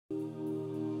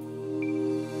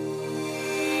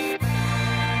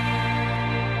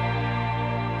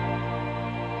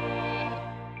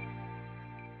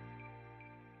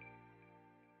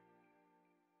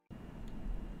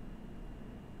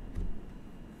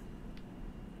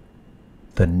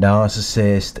The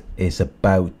narcissist is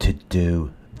about to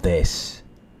do this.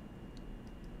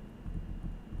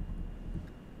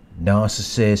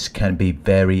 Narcissists can be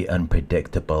very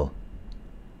unpredictable.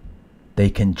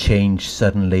 They can change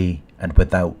suddenly and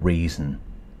without reason,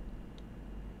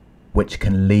 which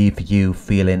can leave you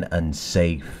feeling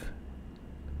unsafe,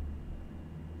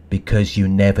 because you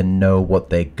never know what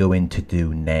they're going to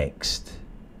do next.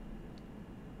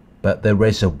 But there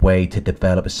is a way to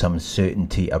develop some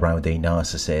certainty around a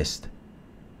narcissist,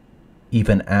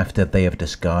 even after they have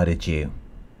discarded you.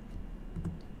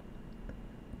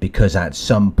 Because at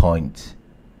some point,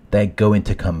 they're going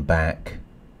to come back.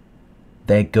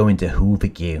 They're going to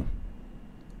hoover you.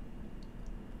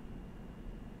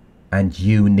 And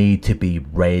you need to be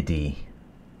ready.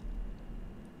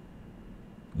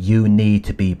 You need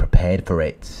to be prepared for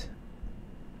it.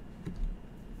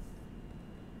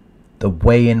 The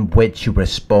way in which you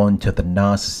respond to the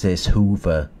narcissist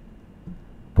hoover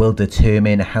will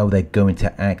determine how they're going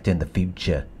to act in the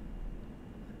future.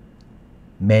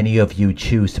 Many of you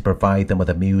choose to provide them with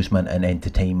amusement and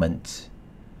entertainment.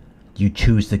 You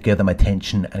choose to give them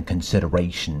attention and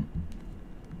consideration.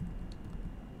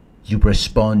 You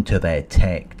respond to their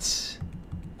texts.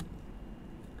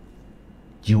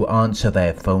 You answer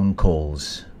their phone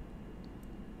calls.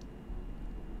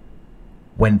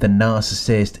 When the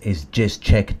narcissist is just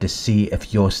checking to see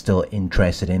if you're still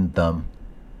interested in them,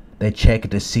 they're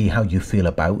checking to see how you feel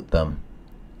about them.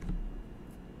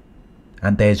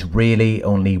 And there's really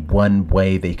only one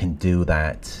way they can do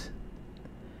that.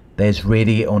 There's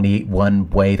really only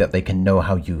one way that they can know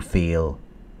how you feel.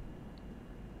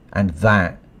 And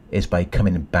that is by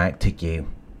coming back to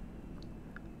you,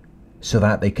 so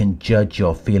that they can judge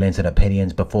your feelings and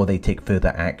opinions before they take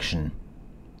further action.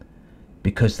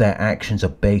 Because their actions are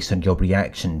based on your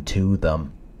reaction to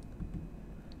them.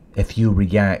 If you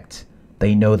react,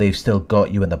 they know they've still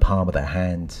got you in the palm of their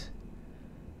hand.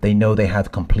 They know they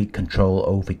have complete control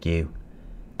over you.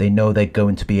 They know they're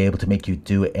going to be able to make you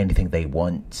do anything they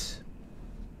want.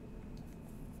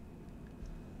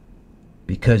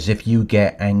 Because if you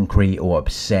get angry or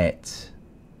upset,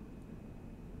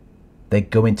 they're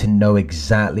going to know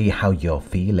exactly how you're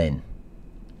feeling.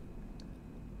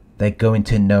 They're going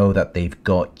to know that they've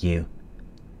got you.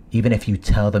 Even if you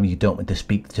tell them you don't want to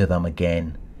speak to them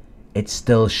again, it's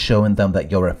still showing them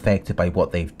that you're affected by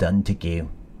what they've done to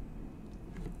you.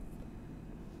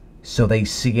 So they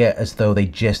see it as though they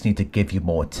just need to give you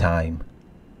more time.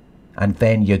 And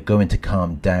then you're going to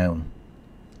calm down.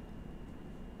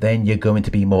 Then you're going to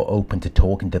be more open to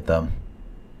talking to them.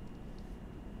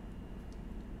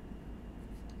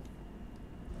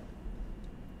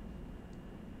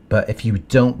 But if you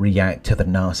don't react to the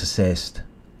narcissist,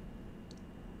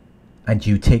 and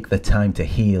you take the time to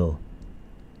heal,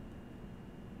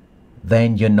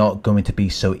 then you're not going to be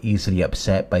so easily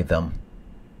upset by them.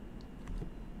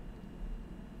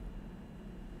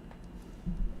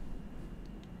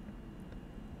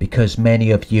 Because many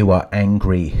of you are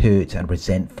angry, hurt and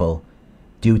resentful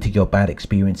due to your bad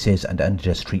experiences and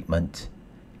unjust treatment.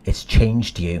 It's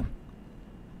changed you.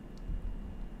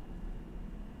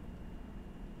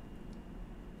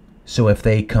 So if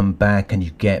they come back and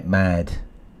you get mad,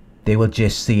 they will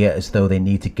just see it as though they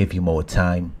need to give you more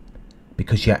time.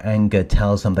 Because your anger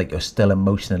tells them that you're still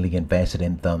emotionally invested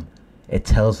in them. It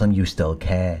tells them you still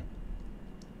care.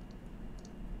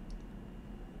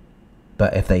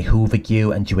 But if they hoover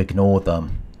you and you ignore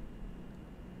them,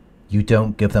 you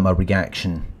don't give them a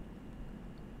reaction.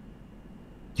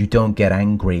 You don't get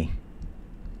angry.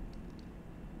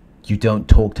 You don't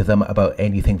talk to them about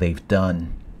anything they've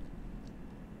done.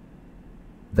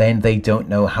 Then they don't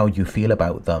know how you feel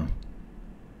about them.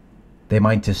 They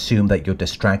might assume that you're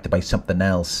distracted by something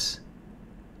else,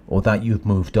 or that you've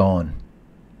moved on.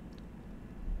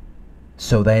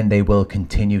 So then they will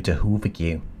continue to hoover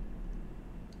you.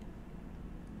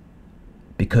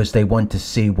 Because they want to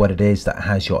see what it is that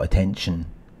has your attention.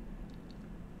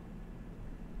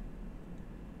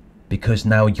 Because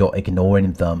now you're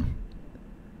ignoring them.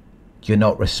 You're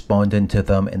not responding to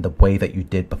them in the way that you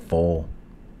did before.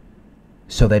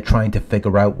 So they're trying to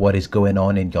figure out what is going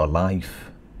on in your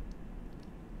life.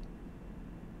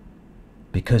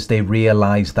 Because they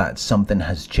realize that something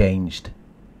has changed.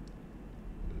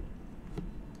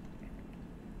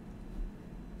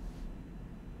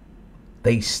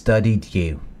 They studied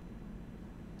you.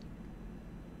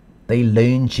 They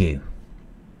learned you.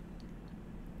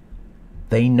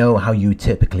 They know how you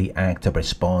typically act or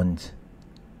respond.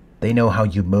 They know how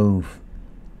you move.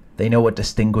 They know what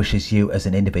distinguishes you as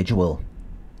an individual.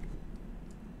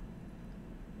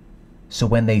 So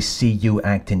when they see you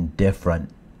acting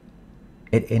different,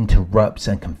 it interrupts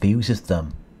and confuses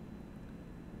them.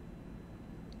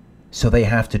 So they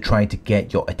have to try to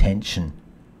get your attention,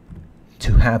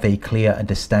 to have a clear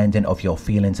understanding of your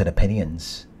feelings and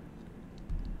opinions.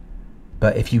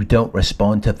 But if you don't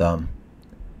respond to them,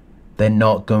 they're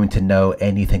not going to know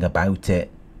anything about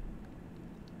it.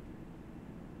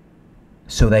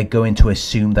 So they're going to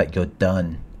assume that you're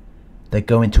done. They're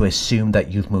going to assume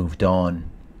that you've moved on.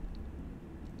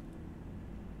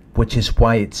 Which is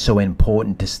why it's so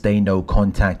important to stay no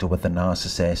contact with the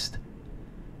narcissist.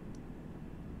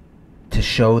 To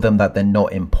show them that they're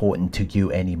not important to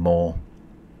you anymore.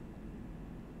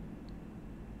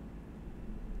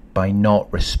 By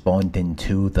not responding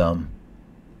to them.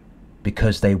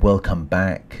 Because they will come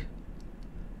back.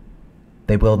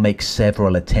 They will make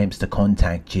several attempts to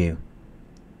contact you.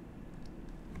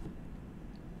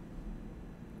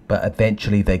 But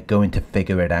eventually they're going to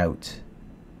figure it out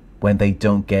when they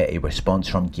don't get a response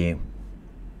from you.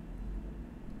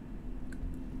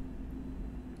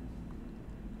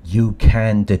 You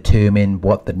can determine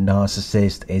what the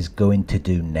narcissist is going to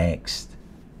do next.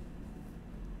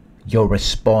 Your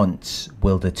response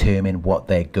will determine what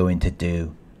they're going to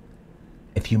do.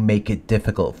 If you make it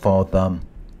difficult for them,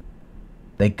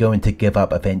 they're going to give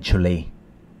up eventually.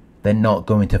 They're not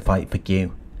going to fight for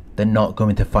you. They're not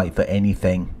going to fight for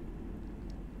anything.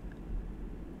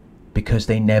 Because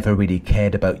they never really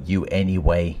cared about you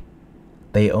anyway.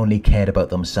 They only cared about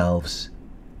themselves.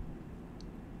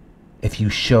 If you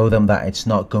show them that it's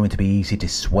not going to be easy to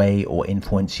sway or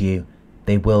influence you,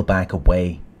 they will back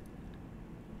away.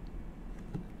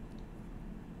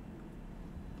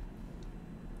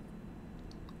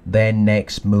 Their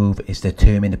next move is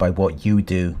determined by what you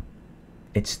do.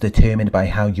 It's determined by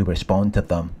how you respond to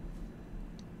them.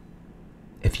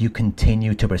 If you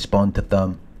continue to respond to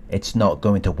them, it's not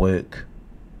going to work.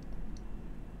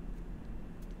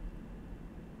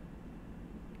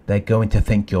 They're going to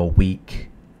think you're weak.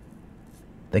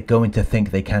 They're going to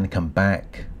think they can come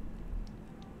back.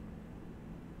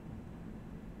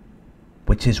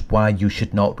 Which is why you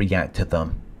should not react to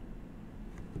them.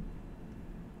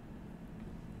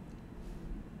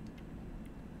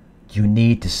 You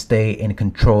need to stay in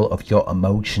control of your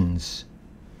emotions.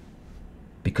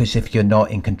 Because if you're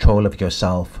not in control of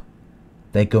yourself,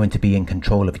 they're going to be in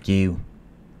control of you.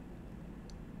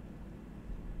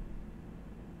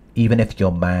 Even if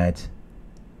you're mad,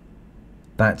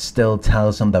 that still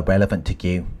tells them they're relevant to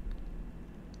you.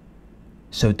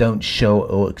 So don't show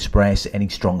or express any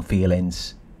strong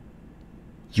feelings.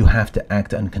 You have to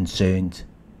act unconcerned.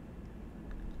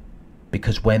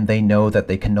 Because when they know that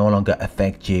they can no longer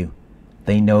affect you,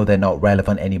 they know they're not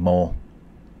relevant anymore.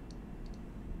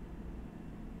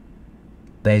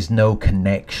 There's no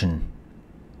connection.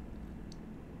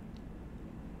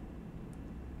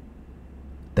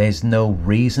 There's no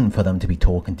reason for them to be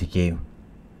talking to you.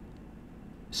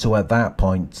 So at that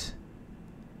point,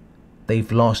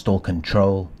 they've lost all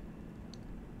control.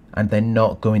 And they're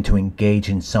not going to engage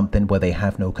in something where they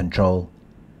have no control.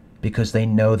 Because they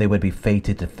know they would be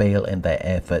fated to fail in their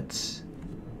efforts.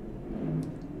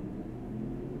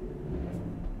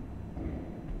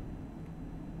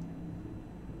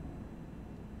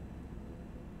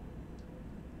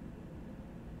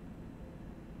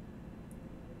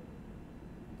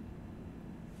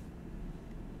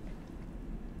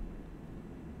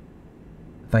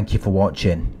 Thank you for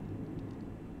watching.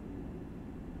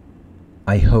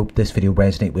 I hope this video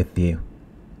resonated with you.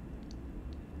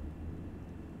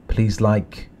 Please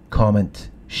like, comment,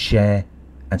 share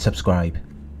and subscribe.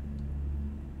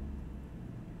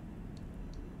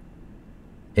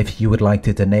 If you would like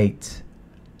to donate,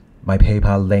 my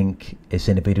PayPal link is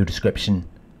in the video description.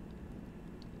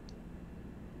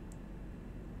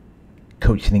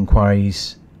 Coaching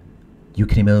inquiries, you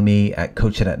can email me at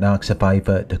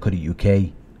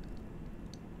coaching@narcsurvivor.co.uk.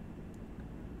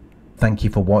 Thank you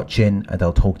for watching and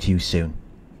I'll talk to you soon.